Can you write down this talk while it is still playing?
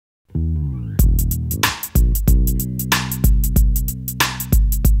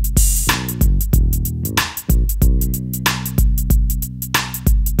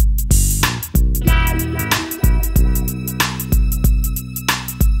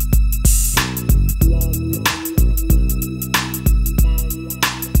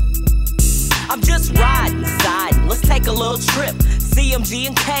little trip. CMG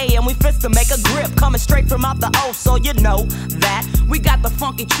and K, and we fist to make a grip. Coming straight from out the O, so you know that we got the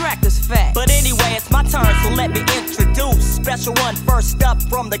funky track that's fat. But anyway, it's my turn, so let me introduce special one first up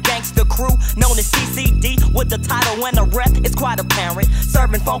from the gangster crew, known as CCD, with the title and the rep. It's quite apparent,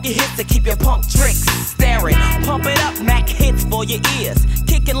 serving funky hits to keep your punk tricks staring. Pump it up, Mac hits for your ears,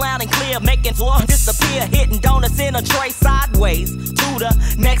 kicking loud and clear, making lungs disappear, hitting donuts in a tray sideways to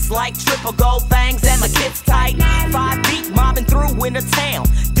the next like triple gold things and the kids tight. 5 beat mobbing through in the town,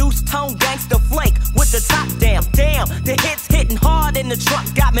 deuce tone gangster flake with the top down. Damn, the hits hitting hard in the truck,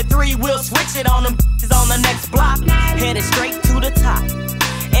 got me 3-wheel switching on them on the next block, headed straight to the top.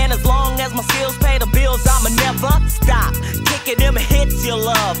 And as long as my skills pay the bills, I'ma never stop kicking them hits you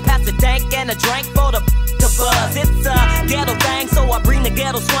love. Pass the dank and a drink for the buzz. It's a ghetto thing, so I bring the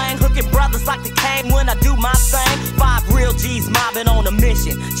ghetto swang, hooking brothers like the cane when I do my thing. 5 real G's mobbing on a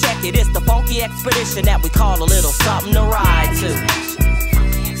mission. Check it, it's the funky expedition that we call a little something to ride to.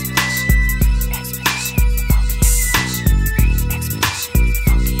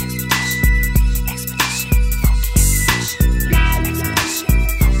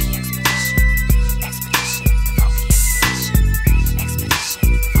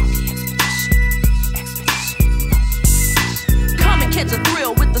 Catch a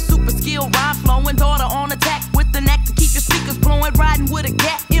thrill with the super skill, rhyme flowing, daughter on attack with the knack to keep your speakers blowing, riding with a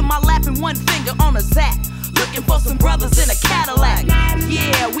gap in my lap and one finger on a zap. Looking for some brothers in a Cadillac.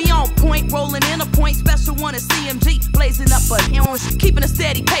 Yeah, we on point, rolling in a point. Special one is CMG, blazing up a orange, keeping a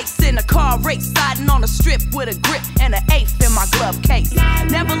steady pace in a car race, siding on a strip with a grip and an 8th in my glove case.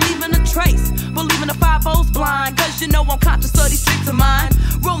 Never leaving a trace, believing the 5-0's blind, cause you know I'm conscious of these streets of mine.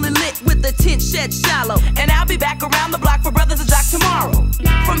 Rolling lit with the tent shed shallow, and I'll be back around the block for brothers to jock tomorrow.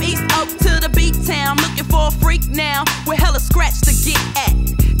 From East Oak to the beat town, looking for a freak now with hella scratch to get at.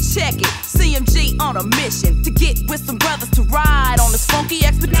 Check it, CMG on a mission to get with some brothers to ride on this funky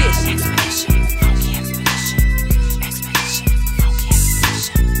expedition. Funky expedition, expedition, funky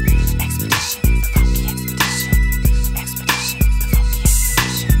expedition, expedition, funky expedition, expedition, funky expedition,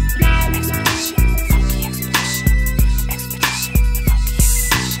 expedition, funky expedition, expedition,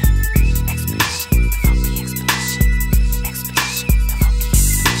 funky expedition, expedition, funky expedition, expedition, funky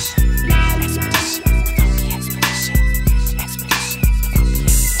expedition, funky expedition, expedition.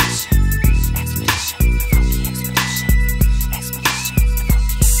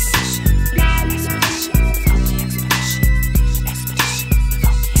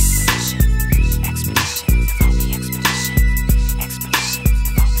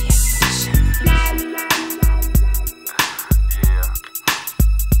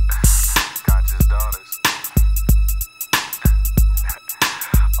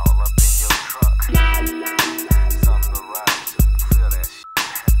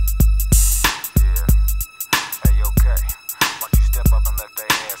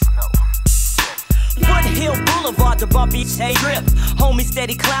 Boulevard to bumpy trip. Homie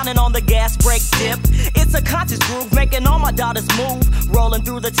steady clowning on the gas brake dip. It's a conscious groove making all my daughters move. Rolling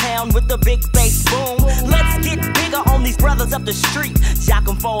through the town with the big bass boom. Let's get bigger on these brothers up the street. Jock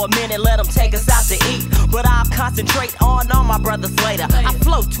them for a minute, let them take us out to eat. But I'll concentrate on all my brothers later. I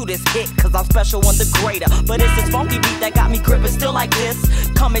flow to this hit cause I'm special on the greater. But it's this funky beat that got me gripping still like this.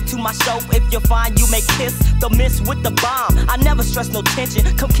 Coming to my show, if you're fine you may kiss the miss with the bomb. I never stress no tension.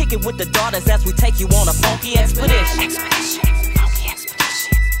 Come kick it with the daughters as we take you on a funky expedition.